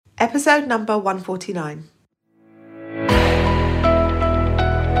Episode number 149.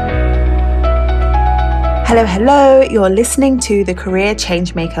 Hello, you're listening to the Career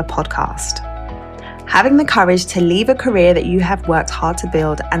Changemaker podcast. Having the courage to leave a career that you have worked hard to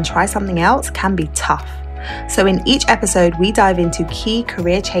build and try something else can be tough. So in each episode, we dive into key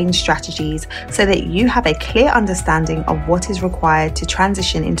career change strategies so that you have a clear understanding of what is required to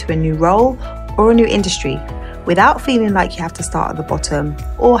transition into a new role or a new industry without feeling like you have to start at the bottom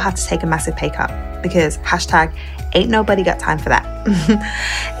or have to take a massive pay cut, because #ain't nobody got time for that.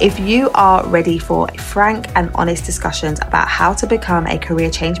 If you are ready for frank and honest discussions about how to become a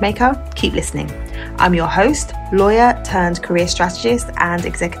career change maker, keep listening. I'm your host, lawyer turned career strategist and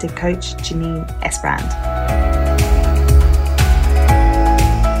executive coach, Janine Esbrand.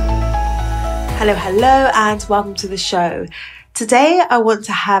 Hello, and welcome to the show. Today, I want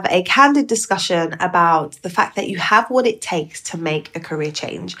to have a candid discussion about the fact that you have what it takes to make a career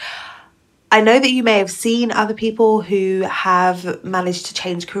change. I know that you may have seen other people who have managed to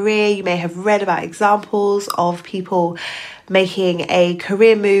change career. You may have read about examples of people making a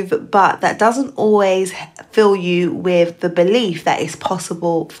career move, but that doesn't always fill you with the belief that it's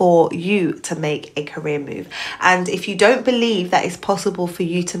possible for you to make a career move. And if you don't believe that it's possible for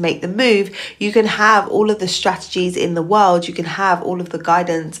you to make the move, you can have all of the strategies in the world, you can have all of the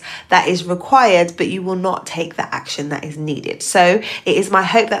guidance that is required, but you will not take the action that is needed. So it is my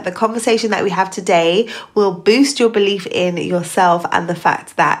hope that the conversation that we have today will boost your belief in yourself and the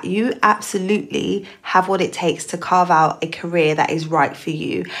fact that you absolutely have what it takes to carve out a career that is right for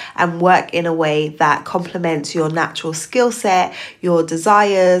you and work in a way that complements your natural skill set, your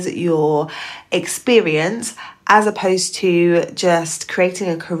desires, your experience, as opposed to just creating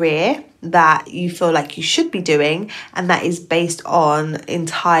a career that you feel like you should be doing and that is based on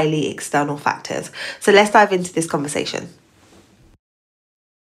entirely external factors. So let's dive into this conversation.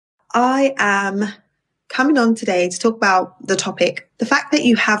 I am coming on today to talk about the topic, the fact that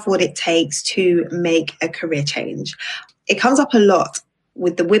you have what it takes to make a career change. It comes up a lot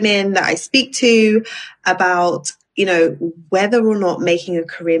with the women that I speak to about, whether or not making a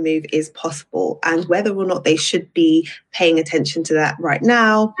career move is possible and whether or not they should be paying attention to that right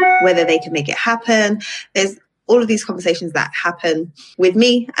now, whether they can make it happen. There's all of these conversations that happen with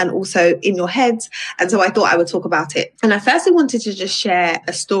me and also in your heads. And so I thought I would talk about it. And I firstly wanted to just share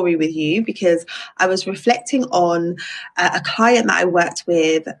a story with you because I was reflecting on a client that I worked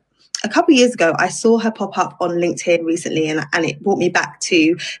with a couple of years ago. I saw her pop up on LinkedIn recently and it brought me back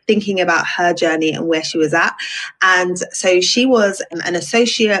to thinking about her journey and where she was at. And so she was an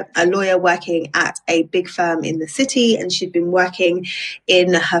associate, a lawyer working at a big firm in the city, and she'd been working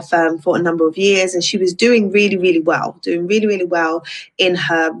in her firm for a number of years, and she was doing really well in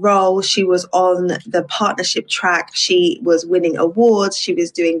her role. She was on the partnership track. She was winning awards. She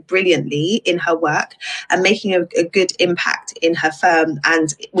was doing brilliantly in her work and making a good impact in her firm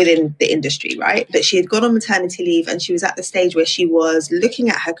and within the industry, right? But she had gone on maternity leave and she was at the stage where she was looking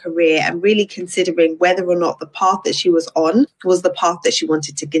at her career and really considering whether or not the path that she was on was the path that she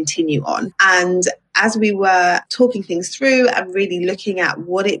wanted to continue on. And as we were talking things through and really looking at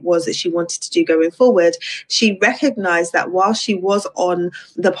what it was that she wanted to do going forward, she recognized that while she was on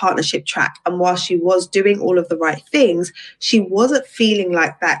the partnership track and while she was doing all of the right things, she wasn't feeling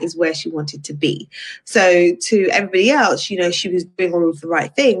like that is where she wanted to be. So to everybody else, she was doing all of the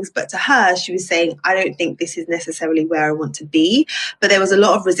right things, but to her, she was saying, I don't think this is necessarily where I want to be. But there was a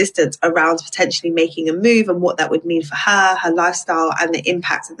lot of resistance around potentially making a move and what that would mean for her, her lifestyle, and the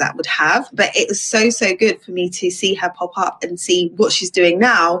impact that that would have. But it was so good for me to see her pop up and see what she's doing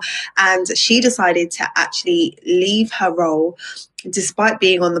now. And she decided to actually leave her role despite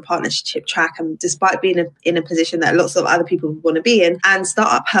being on the partnership track and despite being in a position that lots of other people want to be in, and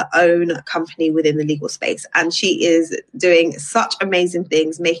start up her own company within the legal space. And she is doing such amazing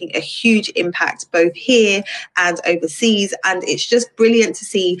things, making a huge impact both here and overseas. And it's just brilliant to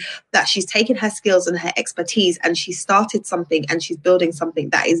see that she's taken her skills and her expertise and she started something and she's building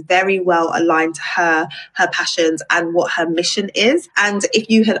something that is very well aligned to her passions and what her mission is. And if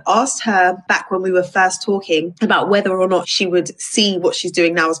you had asked her back when we were first talking about whether or not she would see what she's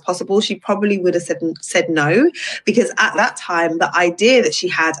doing now as possible, she probably would have said no, because at that time, the idea that she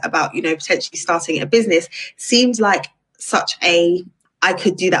had about, potentially starting a business seemed like such a I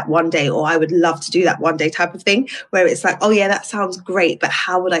could do that one day, or I would love to do that one day type of thing, where it's like, oh yeah, that sounds great, but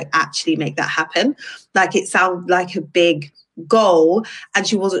how would I actually make that happen? Like, it sounded like a big goal, and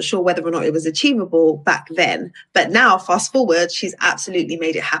she wasn't sure whether or not it was achievable back then. But now, fast forward, she's absolutely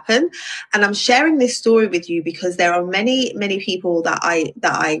made it happen. And I'm sharing this story with you because there are many people that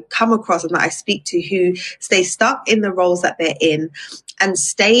I come across and that I speak to who stay stuck in the roles that they're in. and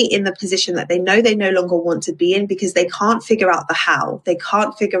stay in the position that they know they no longer want to be in because they can't figure out the how. They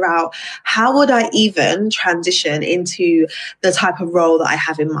can't figure out, how would I even transition into the type of role that I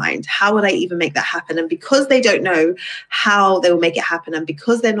have in mind? How would I even make that happen? And because they don't know how they will make it happen, and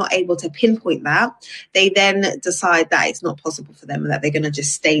because they're not able to pinpoint that, they then decide that it's not possible for them and that they're going to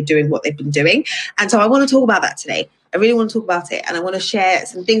just stay doing what they've been doing. And so I want to talk about that today. I really want to talk about it, and I want to share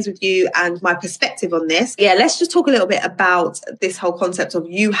some things with you and my perspective on this. Yeah, let's just talk a little bit about this whole concept of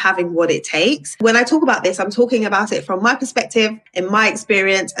you having what it takes. When I talk about this, I'm talking about it from my perspective, in my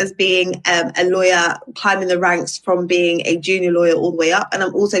experience as being a lawyer, climbing the ranks from being a junior lawyer all the way up. And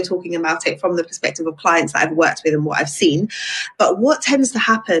I'm also talking about it from the perspective of clients that I've worked with and what I've seen. But what tends to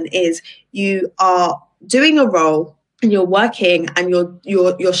happen is you are doing a role, and you're working, and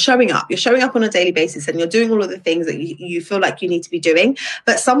you're showing up. You're showing up on a daily basis, and you're doing all of the things that you feel like you need to be doing.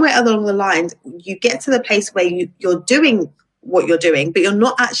 But somewhere along the line, you get to the place where you're doing what you're doing, but you're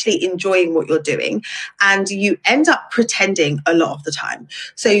not actually enjoying what you're doing. And you end up pretending a lot of the time.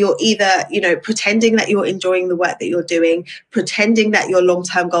 So you're either, pretending that you're enjoying the work that you're doing, pretending that your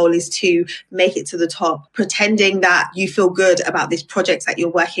long-term goal is to make it to the top, pretending that you feel good about this project that you're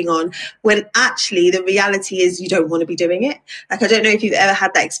working on, when actually the reality is you don't want to be doing it. Like, I don't know if you've ever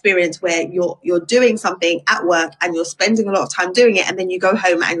had that experience where you're doing something at work and you're spending a lot of time doing it, and then you go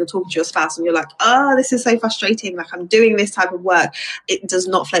home and you're talking to your spouse and you're like, oh, this is so frustrating. Like, I'm doing this type of work. It does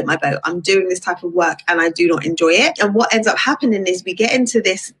not float my boat. I'm doing this type of work and I do not enjoy it. And what ends up happening is we get into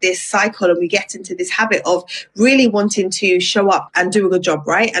this cycle, and we get into this habit of really wanting to show up and do a good job,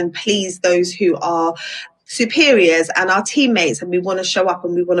 right? And please those who are superiors and our teammates, and we want to show up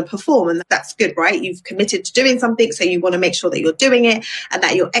and we want to perform, and that's good, right? You've committed to doing something, so you want to make sure that you're doing it and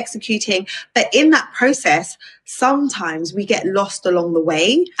that you're executing. But in that process, sometimes we get lost along the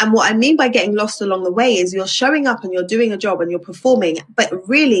way. And what I mean by getting lost along the way is you're showing up and you're doing a job and you're performing, but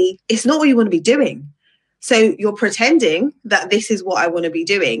really it's not what you want to be doing. So you're pretending that this is what I want to be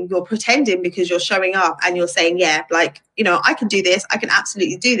doing. You're pretending because you're showing up and you're saying, yeah, like, I can do this. I can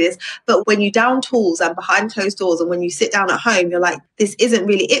absolutely do this. But when you down tools and behind closed doors, and when you sit down at home, you're like, this isn't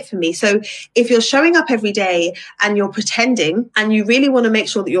really it for me. So if you're showing up every day and you're pretending, and you really want to make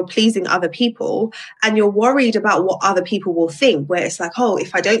sure that you're pleasing other people, and you're worried about what other people will think, where it's like, oh,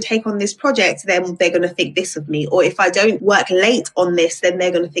 if I don't take on this project, then they're going to think this of me. Or if I don't work late on this, then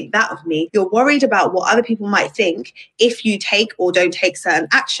they're going to think that of me. You're worried about what other people might think if you take or don't take certain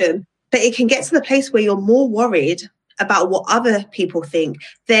action. But it can get to the place where you're more worried about what other people think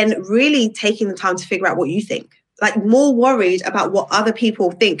than really taking the time to figure out what you think. Like, more worried about what other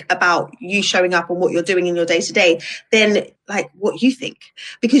people think about you showing up and what you're doing in your day to day than like what you think,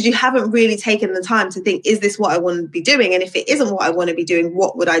 because you haven't really taken the time to think, is this what I want to be doing? And if it isn't what I want to be doing,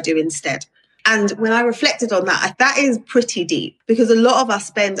 what would I do instead? And when I reflected on that, that is pretty deep, because a lot of us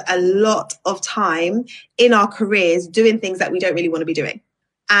spend a lot of time in our careers doing things that we don't really want to be doing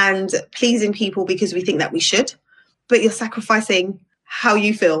and pleasing people because we think that we should. But you're sacrificing how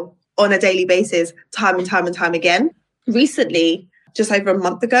you feel on a daily basis, time and time and time again. Recently, just over a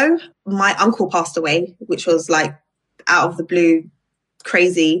month ago, my uncle passed away, which was like out of the blue,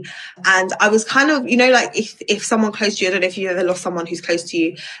 crazy. And I was kind of, like if someone close to you, I don't know if you ever lost someone who's close to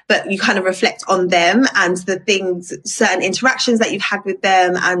you, but you kind of reflect on them and the things, certain interactions that you've had with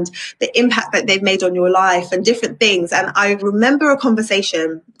them and the impact that they've made on your life and different things. And I remember a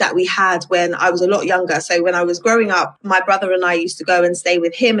conversation that we had when I was a lot younger. So when I was growing up, my brother and I used to go and stay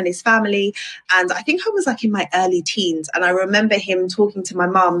with him and his family. And I think I was like in my early teens. And I remember him talking to my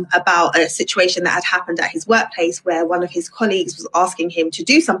mum about a situation that had happened at his workplace where one of his colleagues was asking him to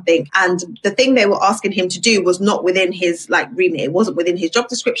do something, and the thing they were asking him to do was not within his remit. It wasn't within his job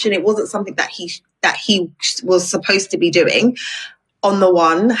description. It wasn't something that he was supposed to be doing, on the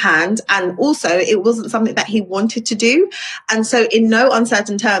one hand, and also it wasn't something that he wanted to do. And so in no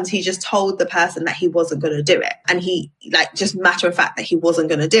uncertain terms, he just told the person that he wasn't going to do it. And he just matter of fact that he wasn't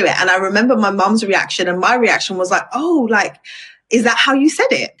going to do it. And I remember my mum's reaction, and my reaction was like, oh, is that how you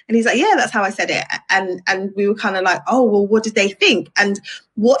said it? And he's like, yeah, that's how I said it. And we were kind of like, oh, well, what did they think? And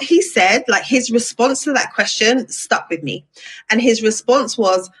what he said, his response to that question stuck with me. And his response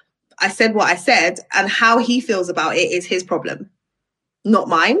was, I said what I said, and how he feels about it is his problem, not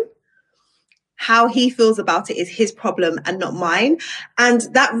mine. How he feels about it is his problem and not mine. And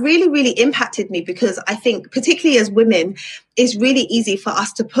that really, really impacted me, because I think, particularly as women, it's really easy for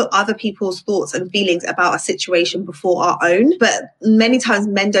us to put other people's thoughts and feelings about a situation before our own. But many times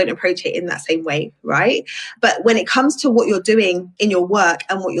men don't approach it in that same way, right? But when it comes to what you're doing in your work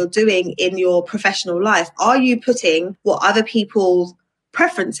and what you're doing in your professional life, are you putting what other people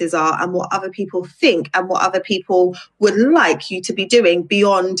preferences are and what other people think and what other people would like you to be doing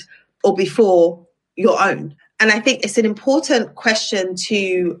beyond or before your own. And I think it's an important question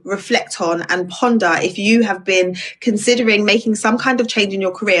to reflect on and ponder if you have been considering making some kind of change in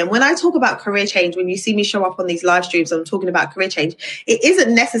your career. And when I talk about career change, when you see me show up on these live streams, I'm talking about career change. It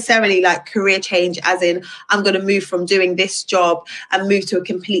isn't necessarily like career change as in I'm going to move from doing this job and move to a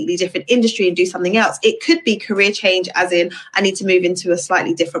completely different industry and do something else. It could be career change as in I need to move into a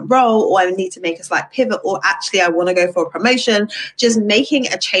slightly different role, or I need to make a slight pivot, or actually I want to go for a promotion. Just making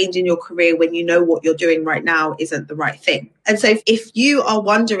a change in your career when you know what you're doing right now isn't the right thing. And so if you are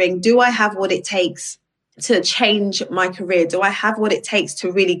wondering, do I have what it takes to change my career? Do I have what it takes to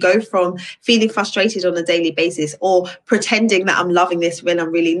really go from feeling frustrated on a daily basis or pretending that I'm loving this when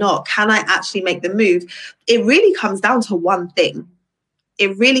I'm really not? Can I actually make the move? It really comes down to one thing.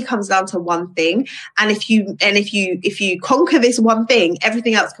 It really comes down to one thing. And if you conquer this one thing,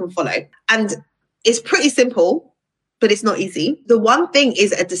 everything else can follow. And it's pretty simple, but it's not easy. The one thing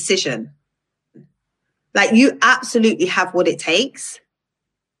is a decision. Like, you absolutely have what it takes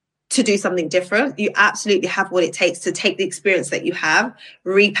to do something different. You absolutely have what it takes to take the experience that you have,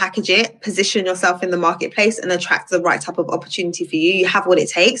 repackage it, position yourself in the marketplace and attract the right type of opportunity for you. You have what it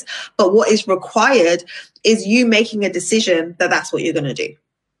takes. But what is required is you making a decision that that's what you're going to do.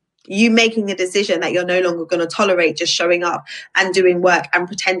 You making a decision that you're no longer going to tolerate just showing up and doing work and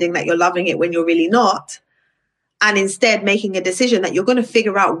pretending that you're loving it when you're really not. And instead making a decision that you're going to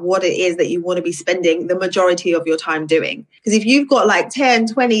figure out what it is that you want to be spending the majority of your time doing. Because if you've got like 10,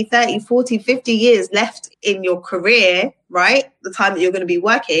 20, 30, 40, 50 years left in your career, right, the time that you're going to be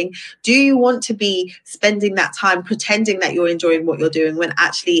working, do you want to be spending that time pretending that you're enjoying what you're doing when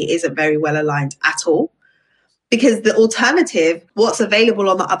actually it isn't very well aligned at all? Because the alternative, what's available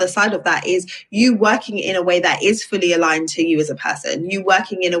on the other side of that is you working in a way that is fully aligned to you as a person. You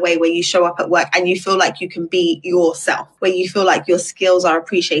working in a way where you show up at work and you feel like you can be yourself, where you feel like your skills are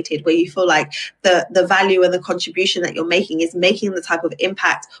appreciated, where you feel like the value and the contribution that you're making is making the type of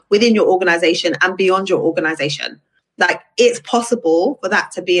impact within your organization and beyond your organization. Like, it's possible for that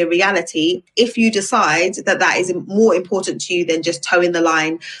to be a reality if you decide that that is more important to you than just toeing the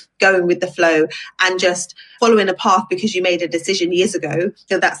line, going with the flow and just following a path because you made a decision years ago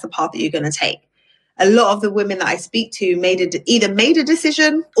that that's the path that you're going to take. A lot of the women that I speak to either made a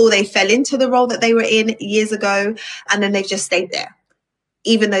decision or they fell into the role that they were in years ago and then they've just stayed there,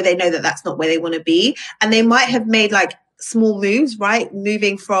 even though they know that that's not where they want to be. And they might have made like small moves, right?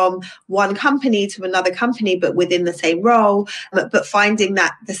 Moving from one company to another company, but within the same role, but finding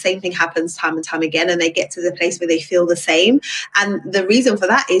that the same thing happens time and time again, and they get to the place where they feel the same. And the reason for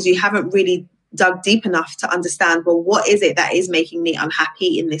that is you haven't really dug deep enough to understand, well, what is it that is making me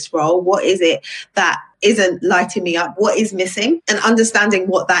unhappy in this role? What is it that isn't lighting me up? What is missing? And understanding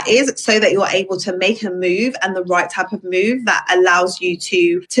what that is so that you're able to make a move and the right type of move that allows you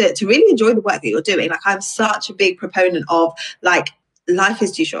to really enjoy the work that you're doing. Like, I'm such a big proponent of, like, life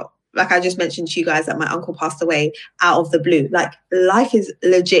is too short. Like I just mentioned to you guys that my uncle passed away out of the blue. Like, life is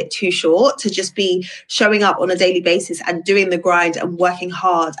legit too short to just be showing up on a daily basis and doing the grind and working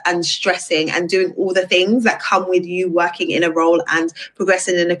hard and stressing and doing all the things that come with you working in a role and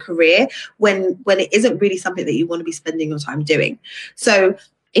progressing in a career when it isn't really something that you want to be spending your time doing. So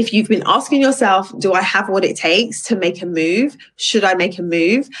if you've been asking yourself, do I have what it takes to make a move? Should I make a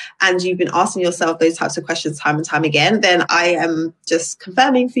move? And you've been asking yourself those types of questions time and time again, then I am just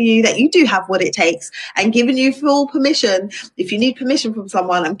confirming for you that you do have what it takes and giving you full permission. If you need permission from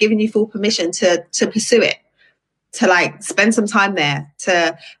someone, I'm giving you full permission to pursue it, to like spend some time there,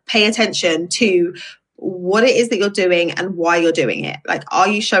 to pay attention to what it is that you're doing and why you're doing it. Like, are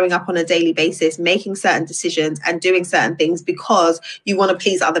you showing up on a daily basis, making certain decisions and doing certain things because you want to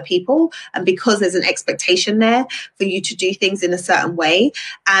please other people and because there's an expectation there for you to do things in a certain way?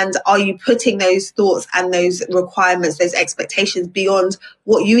 And are you putting those thoughts and those requirements, those expectations beyond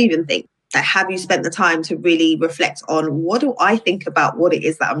what you even think? Like, have you spent the time to really reflect on, what do I think about what it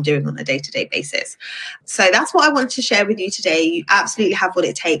is that I'm doing on a day-to-day basis? So that's what I wanted to share with you today. You absolutely have what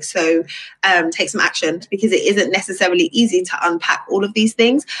it takes. So take some action, because it isn't necessarily easy to unpack all of these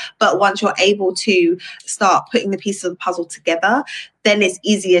things. But once you're able to start putting the pieces of the puzzle together, then it's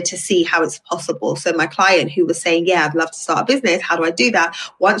easier to see how it's possible. So my client who was saying, yeah, I'd love to start a business, how do I do that?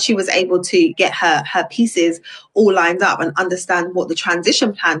 Once she was able to get her pieces all lined up and understand what the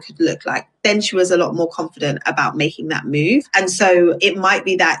transition plan could look like, then she was a lot more confident about making that move. And so it might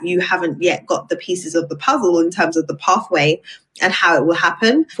be that you haven't yet got the pieces of the puzzle in terms of the pathway and how it will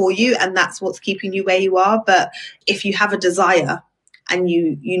happen for you. And that's what's keeping you where you are. But if you have a desire and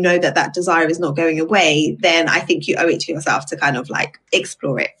you know that desire is not going away, then I think you owe it to yourself to kind of like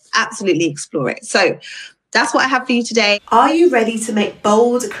explore it. Absolutely explore it. So that's what I have for you today. Are you ready to make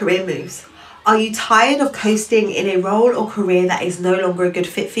bold career moves? Are you tired of coasting in a role or career that is no longer a good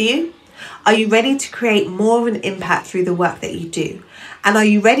fit for you? Are you ready to create more of an impact through the work that you do? And are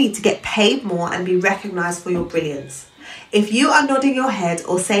you ready to get paid more and be recognized for your brilliance? If you are nodding your head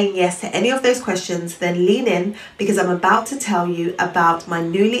or saying yes to any of those questions, then lean in, because I'm about to tell you about my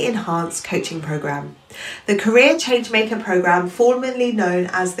newly enhanced coaching program. The Career Changemaker program, formerly known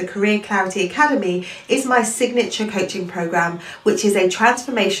as the Career Clarity Academy, is my signature coaching program, which is a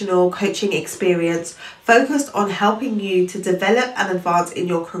transformational coaching experience focused on helping you to develop and advance in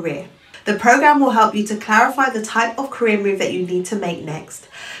your career. The program will help you to clarify the type of career move that you need to make next,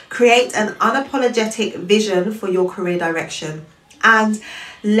 create an unapologetic vision for your career direction, and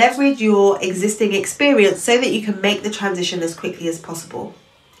leverage your existing experience so that you can make the transition as quickly as possible.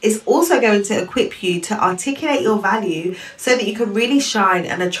 It's also going to equip you to articulate your value so that you can really shine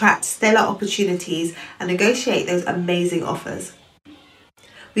and attract stellar opportunities and negotiate those amazing offers.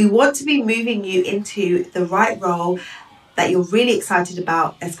 We want to be moving you into the right role that you're really excited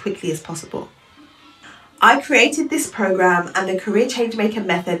about as quickly as possible. I created this program and the Career Changemaker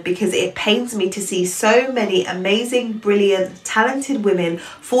method because it pains me to see so many amazing, brilliant, talented women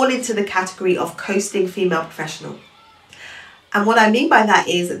fall into the category of coasting female professional. And what I mean by that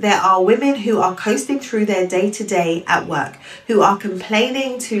is there are women who are coasting through their day-to-day at work, who are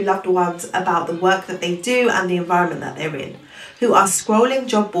complaining to loved ones about the work that they do and the environment that they're in, who are scrolling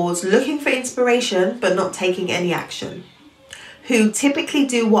job boards looking for inspiration but not taking any action, who typically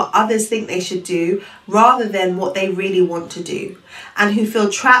do what others think they should do rather than what they really want to do, and who feel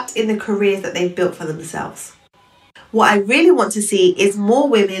trapped in the careers that they've built for themselves. What I really want to see is more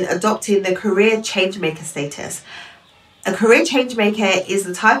women adopting the career changemaker status. A career changemaker is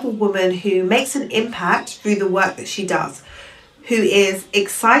the type of woman who makes an impact through the work that she does, who is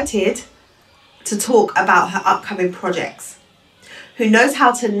excited to talk about her upcoming projects, who knows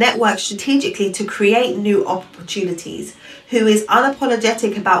how to network strategically to create new opportunities, who is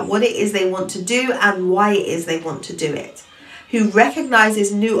unapologetic about what it is they want to do and why it is they want to do it, who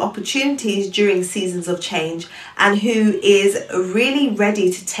recognizes new opportunities during seasons of change, and who is really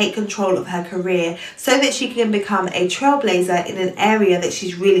ready to take control of her career so that she can become a trailblazer in an area that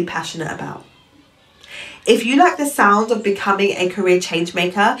she's really passionate about. If you like the sound of becoming a career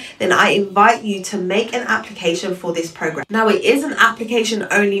changemaker, then I invite you to make an application for this program. Now, it is an application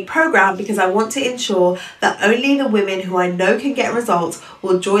only program because I want to ensure that only the women who I know can get results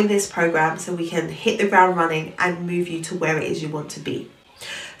will join this program so we can hit the ground running and move you to where it is you want to be.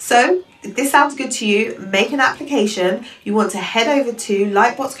 So, if this sounds good to you, make an application. You want to head over to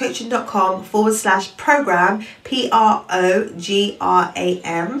lightboxcoaching.com/program,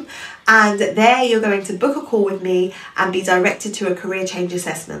 PROGRAM. And there you're going to book a call with me and be directed to a career change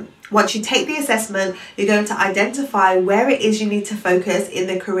assessment. Once you take the assessment, you're going to identify where it is you need to focus in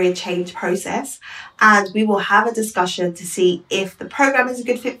the career change process. And we will have a discussion to see if the program is a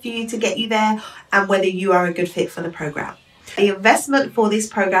good fit for you to get you there and whether you are a good fit for the program. The investment for this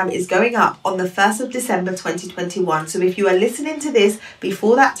program is going up on the 1st of December 2021. So if you are listening to this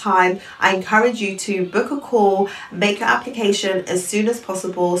before that time, I encourage you to book a call, make your application as soon as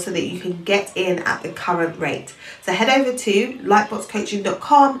possible so that you can get in at the current rate. So head over to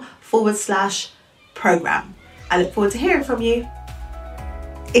lightboxcoaching.com/program. I look forward to hearing from you.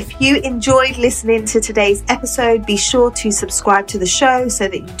 If you enjoyed listening to today's episode, be sure to subscribe to the show so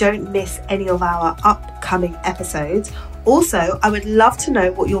that you don't miss any of our upcoming episodes. Also, I would love to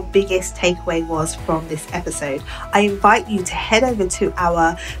know what your biggest takeaway was from this episode. I invite you to head over to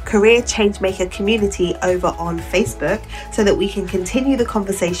our Career Changemaker community over on Facebook so that we can continue the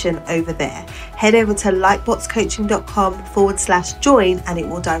conversation over there. Head over to lightboxcoaching.com/join and it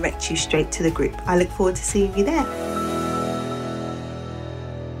will direct you straight to the group. I look forward to seeing you there.